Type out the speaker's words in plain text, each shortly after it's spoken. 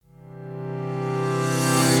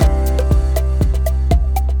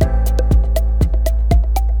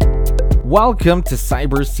Welcome to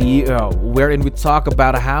Cyber CEO, wherein we talk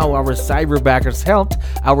about how our cyberbackers helped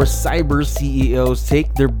our cyber CEOs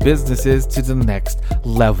take their businesses to the next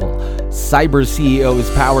level. Cyber CEO is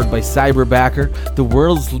powered by Cyberbacker, the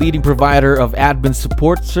world's leading provider of admin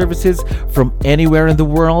support services from anywhere in the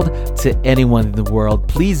world to anyone in the world.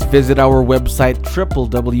 Please visit our website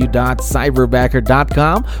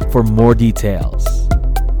www.cyberbacker.com for more details.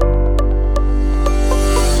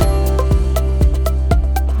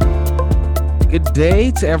 Good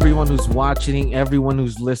day to everyone who's watching, everyone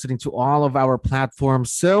who's listening to all of our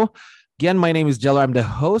platforms. So, again, my name is Jello. I'm the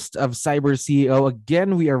host of Cyber CEO.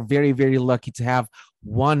 Again, we are very, very lucky to have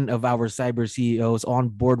one of our Cyber CEOs on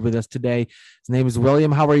board with us today. His name is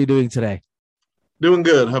William. How are you doing today? Doing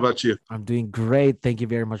good. How about you? I'm doing great. Thank you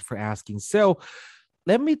very much for asking. So,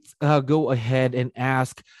 let me go ahead and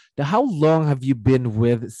ask, how long have you been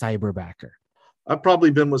with Cyberbacker? I've probably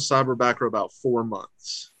been with Cyberbacker about 4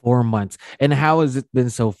 months. 4 months. And how has it been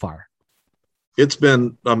so far? It's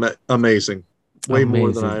been amazing. Way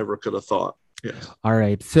more than I ever could have thought. Yes. All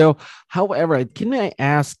right. So, however, can I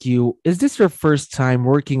ask you, is this your first time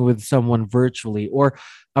working with someone virtually or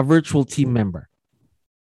a virtual team member?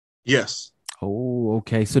 Yes. Oh,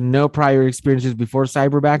 okay. So no prior experiences before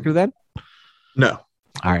Cyberbacker then? No.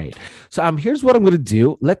 All right. So here's what I'm going to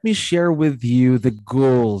do. Let me share with you the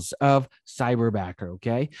goals of Cyberbacker,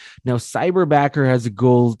 okay? Now, Cyberbacker has a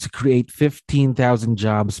goal to create 15,000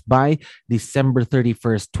 jobs by December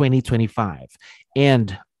 31st, 2025,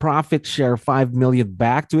 and profit share 5 million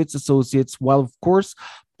back to its associates, while, of course,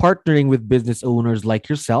 partnering with business owners like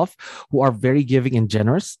yourself who are very giving and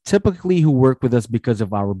generous, typically who work with us because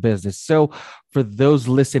of our business. So for those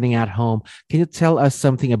listening at home, can you tell us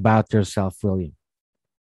something about yourself, William?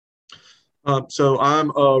 So I'm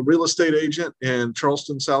a real estate agent in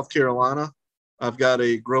Charleston, South Carolina. I've got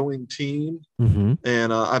a growing team,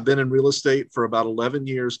 and I've been in real estate for about 11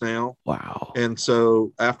 years now. Wow. And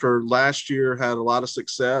so after last year, had a lot of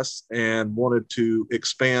success and wanted to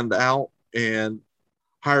expand out and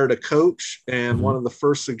hired a coach. And one of the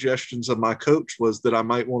first suggestions of my coach was that I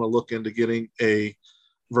might want to look into getting a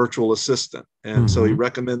virtual assistant. And so he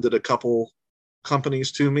recommended a couple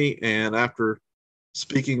companies to me. And after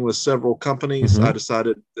speaking with several companies, I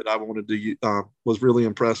decided that I wanted to, was really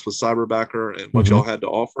impressed with Cyberbacker and what y'all had to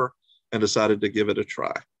offer, and decided to give it a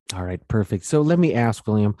try. All right, perfect. So let me ask,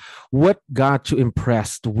 William, what got you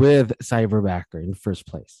impressed with Cyberbacker in the first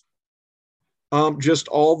place? Just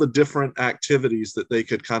all the different activities that they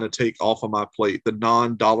could kind of take off of my plate, the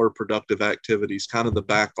non-dollar productive activities, kind of the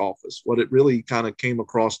back office. What it really kind of came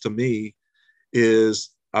across to me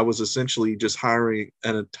is I was essentially just hiring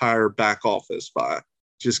an entire back office by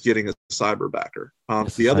just getting a Cyberbacker.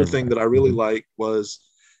 The other thing that I really liked was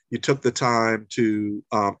you took the time to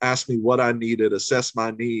ask me what I needed, assess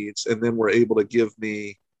my needs, and then were able to give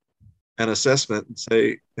me an assessment and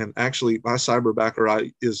say, and actually my Cyberbacker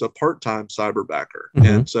is a part-time Cyberbacker.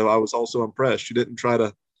 And so I was also impressed. You didn't try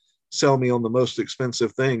to sell me on the most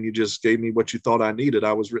expensive thing. You just gave me what you thought I needed.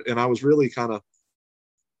 I was really kind of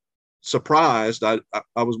surprised. I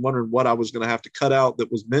was wondering what I was going to have to cut out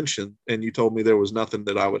that was mentioned, and you told me there was nothing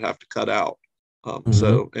that I would have to cut out.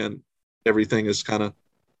 So, and everything is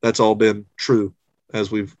that's all been true as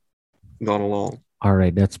we've gone along. All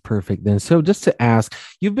right, that's perfect then. So just to ask,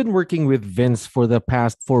 you've been working with Vince for the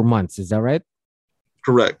past 4 months, is that right?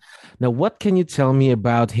 Correct. Now, what can you tell me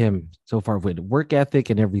about him so far with work ethic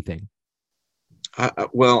and everything?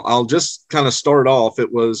 Well, I'll just kind of start off.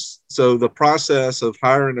 So the process of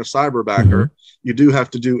hiring a Cyberbacker, you do have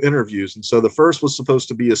to do interviews. And so the first was supposed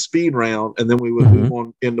to be a speed round, and then we would move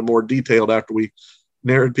on into more detailed after we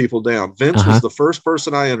narrowed people down. Vince was the first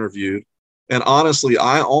person I interviewed. And honestly,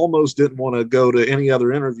 I almost didn't want to go to any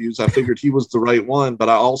other interviews. I figured he was the right one, but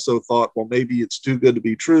I also thought, well, maybe it's too good to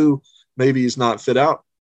be true. Maybe he's not fit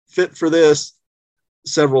for this.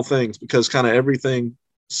 Several things, because kind of everything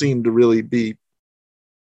seemed to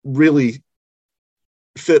really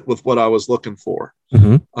fit with what I was looking for.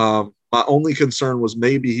 My only concern was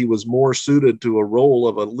maybe he was more suited to a role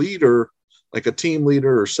of a leader, like a team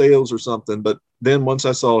leader or sales or something. But then once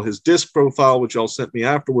I saw his disc profile, which y'all sent me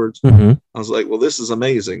afterwards, I was like, well, this is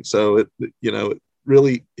amazing. So it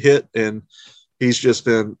really hit, and he's just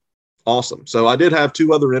been awesome. So I did have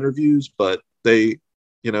 2 other interviews, but they,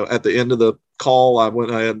 at the end of the call, I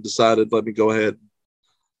went ahead and decided, let me go ahead.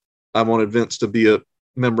 I wanted Vince to be a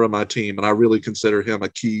member of my team, and I really consider him a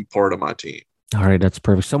key part of my team. All right, that's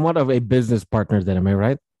perfect. Somewhat of a business partner then, am I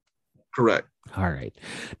right? Correct. All right.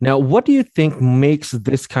 Now, what do you think makes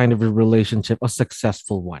this kind of a relationship a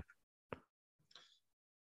successful one?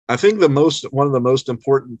 I think one of the most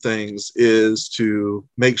important things is to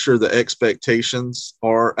make sure the expectations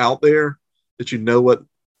are out there, that you know what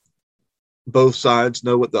both sides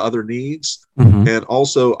know what the other needs. Mm-hmm. And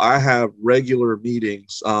also, I have regular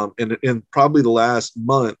meetings. And in probably the last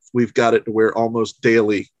month, we've got it to where almost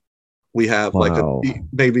daily we have like Wow.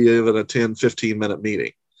 maybe even a 10-15 minute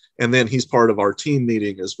meeting. And then he's part of our team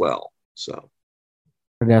meeting as well. So,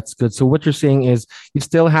 That's good. So what you're saying is you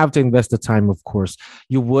still have to invest the time, of course.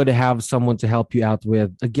 You would have someone to help you out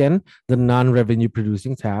with, again, the non-revenue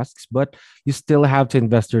producing tasks, but you still have to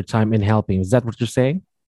invest your time in helping. Is that what you're saying?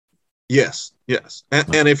 yes, yes.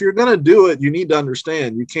 And if you're going to do it, you need to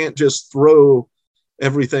understand you can't just throw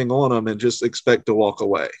everything on them and just expect to walk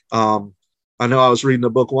away. I know I was reading a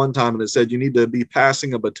book one time and it said you need to be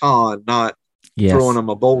passing a baton, not throwing Yes. them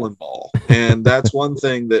a bowling ball. And that's one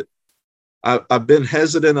thing that I've been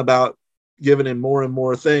hesitant about giving him more and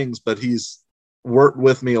more things, but he's worked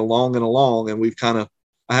with me along and along. And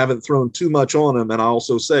I haven't thrown too much on him. And I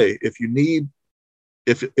also say, if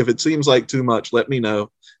it seems like too much, let me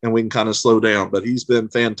know and we can kind of slow down. But he's been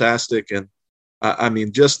fantastic. And I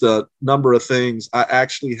mean, just the number of things. I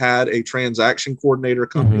actually had a transaction coordinator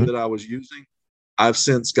company Mm-hmm. that I was using. I've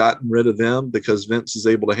since gotten rid of them because Vince is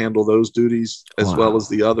able to handle those duties as well as Wow.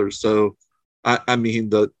 the others. So, I mean,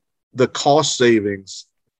 the cost savings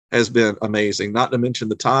has been amazing, not to mention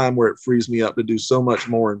the time where it frees me up to do so much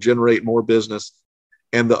more and generate more business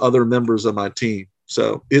and the other members of my team.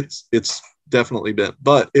 So it's definitely been,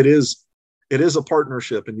 but it is a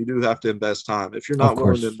partnership and you do have to invest time. If you're Of not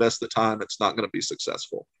willing to course. invest the time, it's not going to be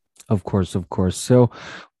successful. Of course. Of course. So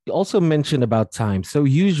you also mentioned about time. So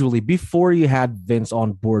usually before you had Vince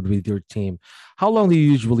on board with your team, how long do you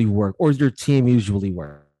usually work or your team usually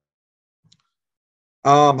work?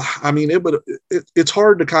 I mean, it's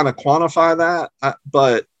hard to kind of quantify that,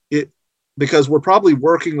 but because we're probably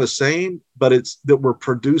working the same, but it's that we're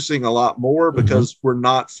producing a lot more Mm-hmm. because we're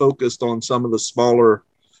not focused on some of the smaller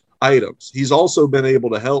items. He's also been able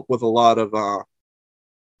to help with a lot of,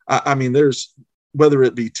 I mean, there's whether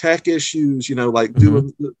it be tech issues, like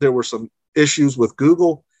Mm-hmm. there were some issues with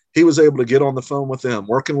Google. He was able to get on the phone with them,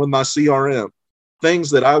 working with my CRM, things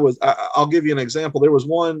that I'll give you an example. There was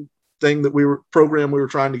one thing that we were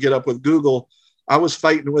trying to get up with Google. I was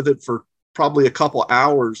fighting with it for probably a couple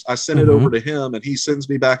hours. I sent it over Mm-hmm. to him and he sends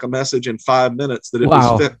me back a message in 5 minutes that it was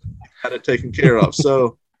Wow. fit, had it taken care of.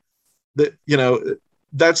 So that,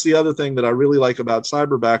 that's the other thing that I really like about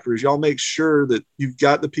Cyberbacker is y'all make sure that you've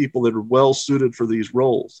got the people that are well suited for these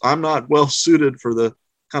roles. I'm not well suited for the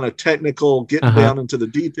kind of technical getting Uh-huh. down into the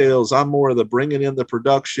details. I'm more of the bringing in the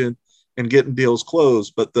production and getting deals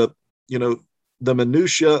closed. But you know, the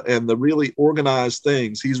minutia and the really organized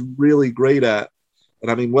things, he's really great at. And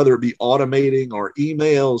I mean, whether it be automating or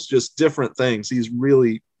emails, just different things, he's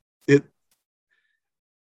really it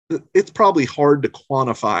it's probably hard to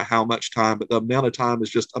quantify how much time, but the amount of time is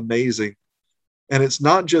just amazing. And it's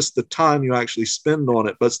not just the time you actually spend on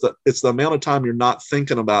it, but it's the amount of time you're not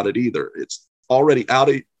thinking about it either. It's already out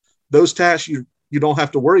of those tasks. You don't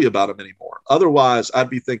have to worry about them anymore. Otherwise, I'd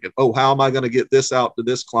be thinking, oh, how am I going to get this out to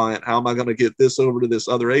this client? How am I going to get this over to this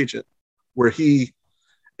other agent? Where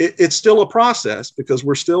it's still a process because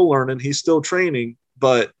we're still learning. He's still training,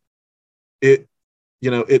 but it,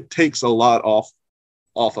 it takes a lot off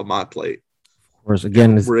of my plate. Of course, again,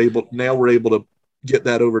 And is we're able to get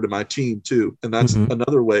that over to my team too. And that's mhm.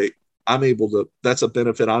 another way that's a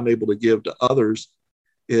benefit I'm able to give to others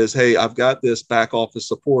is, hey, I've got this back office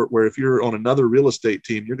support where if you're on another real estate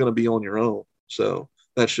team, you're going to be on your own. So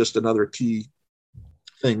that's just another key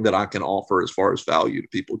thing that I can offer as far as value to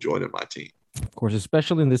people joining my team. Of course,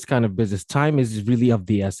 especially in this kind of business, time is really of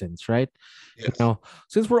the essence, right? Yes. Now,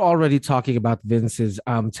 since we're already talking about Vince's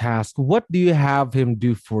task, what do you have him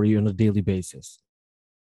do for you on a daily basis?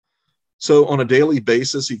 So on a daily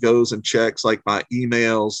basis, he goes and checks like my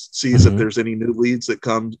emails, sees if Mm-hmm. there's any new leads that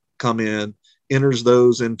come in, enters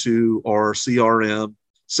those into our CRM,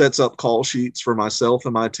 sets up call sheets for myself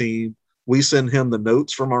and my team. We send him the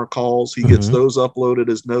notes from our calls. He gets Mm-hmm. those uploaded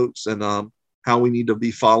as notes and how we need to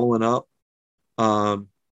be following up. Um,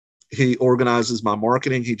 he organizes my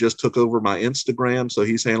marketing. He just took over my Instagram, so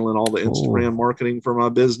he's handling all the Oh, Instagram marketing for my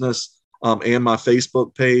business and my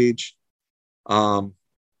Facebook page. Um,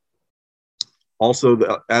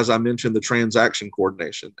 Also, as I mentioned, the transaction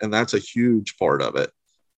coordination, and that's a huge part of it.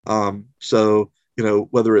 So,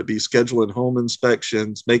 whether it be scheduling home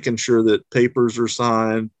inspections, making sure that papers are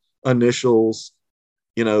signed, initials,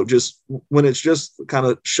 just when it's just kind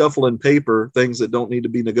of shuffling paper, things that don't need to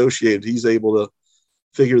be negotiated, he's able to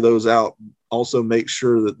figure those out. Also make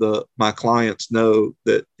sure that my clients know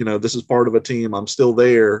that, this is part of a team. I'm still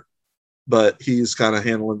there, but he's kind of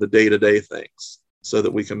handling the day-to-day things so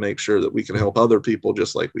that we can make sure that we can help other people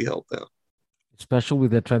just like we help them. Especially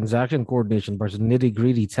with the transaction coordination versus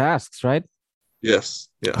nitty-gritty tasks, right? Yes.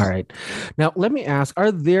 All right. Now, let me ask,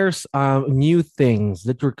 are there new things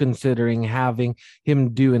that you're considering having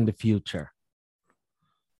him do in the future?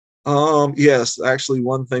 Yes, actually,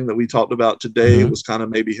 one thing that we talked about today was kind of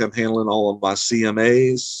maybe him handling all of my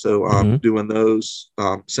CMAs. So doing those,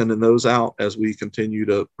 sending those out as we continue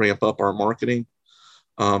to ramp up our marketing,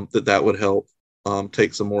 that would help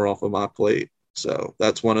take some more off of my plate. So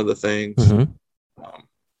that's one of the things.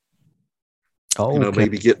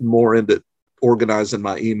 Maybe getting more into organizing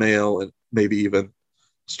my email and maybe even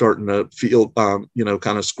starting to field, kind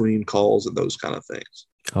of screen calls and those kind of things.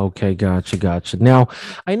 Okay, gotcha. Now,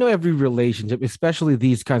 I know every relationship, especially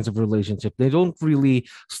these kinds of relationships, they don't really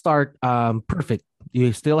start perfect.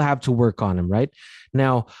 You still have to work on them, right?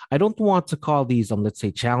 Now, I don't want to call these, let's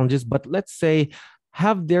say, challenges, but let's say,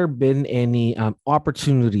 have there been any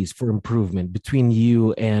opportunities for improvement between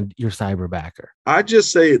you and your cyberbacker? I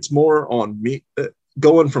just say it's more on me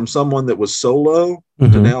going from someone that was solo to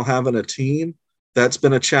now having a team. That's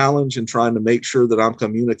been a challenge in trying to make sure that I'm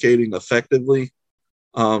communicating effectively.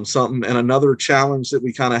 And another challenge that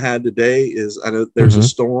we kind of had today is, I know there's a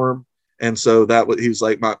storm. And so he was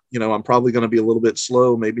like, I'm probably going to be a little bit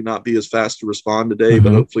slow, maybe not be as fast to respond today,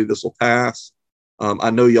 but hopefully this will pass. I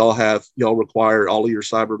know y'all require all of your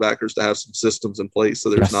cyberbackers to have some systems in place, so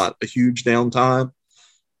there's not a huge downtime,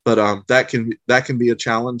 but that can be a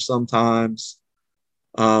challenge sometimes.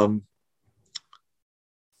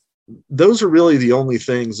 Those are really the only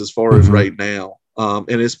things as far as right now.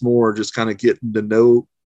 And it's more just kind of getting to know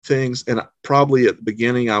things. And probably at the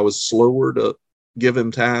beginning, I was slower to give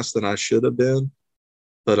him tasks than I should have been.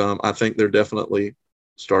 But I think they're definitely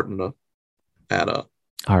starting to add up.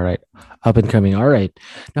 All right. Up and coming. All right.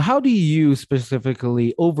 Now, how do you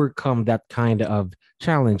specifically overcome that kind of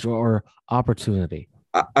challenge or opportunity?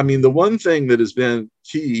 I mean, the one thing that has been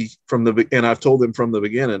key and I've told them from the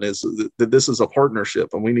beginning, is that this is a partnership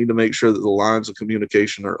and we need to make sure that the lines of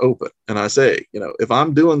communication are open. And I say, if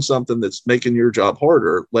I'm doing something that's making your job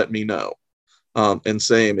harder, let me know. And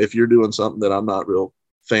same, if you're doing something that I'm not real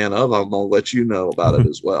fan of, I'm going to let you know about it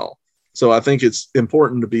as well. So I think it's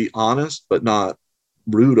important to be honest, but not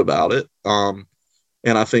rude about it. And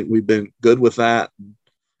I think we've been good with that.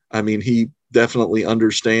 I mean, he definitely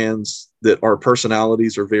understands that our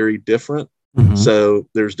personalities are very different. So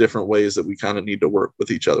there's different ways that we kind of need to work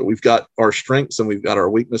with each other. We've got our strengths and we've got our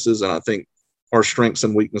weaknesses. And I think our strengths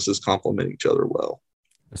and weaknesses complement each other well.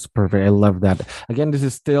 That's perfect. I love that. Again, this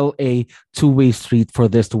is still a two-way street for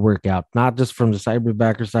this to work out, not just from the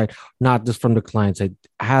cyberbacker side, not just from the client side.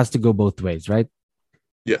 It has to go both ways, right?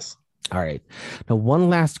 Yes. All right. Now, one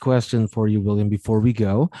last question for you, William, before we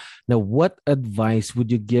go. Now, what advice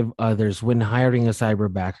would you give others when hiring a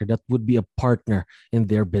cyberbacker that would be a partner in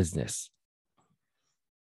their business?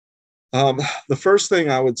 The first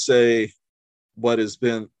thing I would say, what has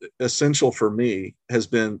been essential for me, has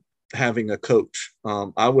been having a coach.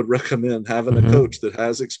 I would recommend having a coach that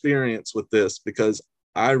has experience with this, because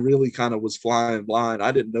I really kind of was flying blind.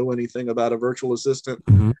 I didn't know anything about a virtual assistant,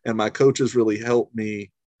 and my coaches really helped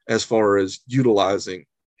me as far as utilizing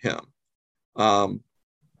him.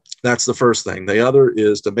 That's the first thing. The other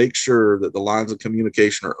is to make sure that the lines of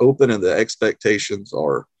communication are open and the expectations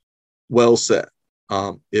are well set.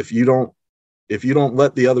 If you don't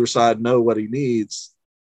let the other side know what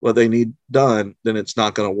they need done, then it's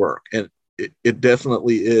not going to work. And it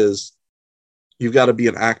definitely is. You've got to be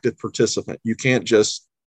an active participant. You can't just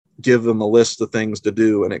give them a list of things to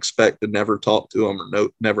do and expect to never talk to them or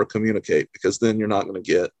never communicate, because then you're not going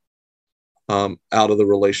to get out of the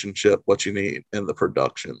relationship what you need and the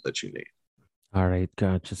production that you need. All right,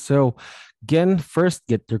 gotcha. So again, first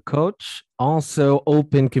get your coach, also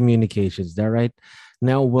open communications. Is that right?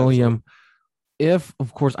 Now, William, if,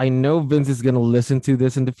 of course, I know Vince is going to listen to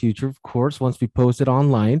this in the future, of course, once we post it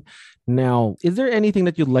online. Now, is there anything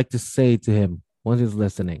that you'd like to say to him once he's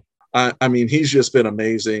listening? I mean, he's just been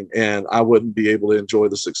amazing, and I wouldn't be able to enjoy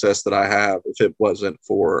the success that I have if it wasn't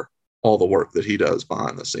for all the work that he does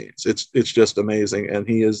behind the scenes. It's just amazing, and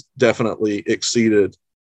he has definitely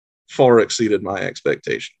far exceeded my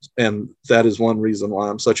expectations. And that is one reason why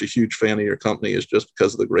I'm such a huge fan of your company, is just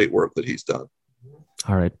because of the great work that he's done.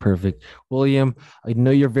 All right, perfect. William, I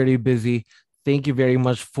know you're very busy. Thank you very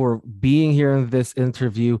much for being here in this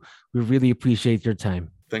interview. We really appreciate your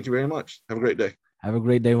time. Thank you very much. Have a great day. Have a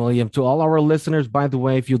great day, William. To all our listeners, by the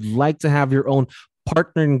way, if you'd like to have your own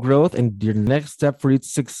partner in growth and your next step for you to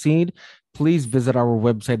succeed, please visit our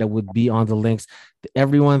website that would be on the links.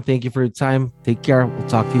 Everyone, thank you for your time. Take care. We'll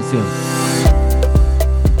talk to you soon.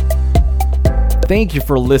 Thank you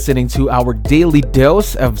for listening to our daily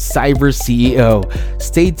dose of Cyber CEO.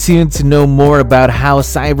 Stay tuned to know more about how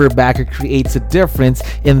Cyberbacker creates a difference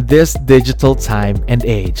in this digital time and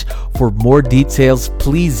age. For more details,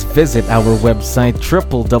 please visit our website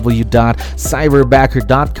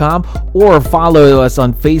www.cyberbacker.com or follow us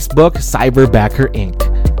on Facebook, Cyberbacker Inc.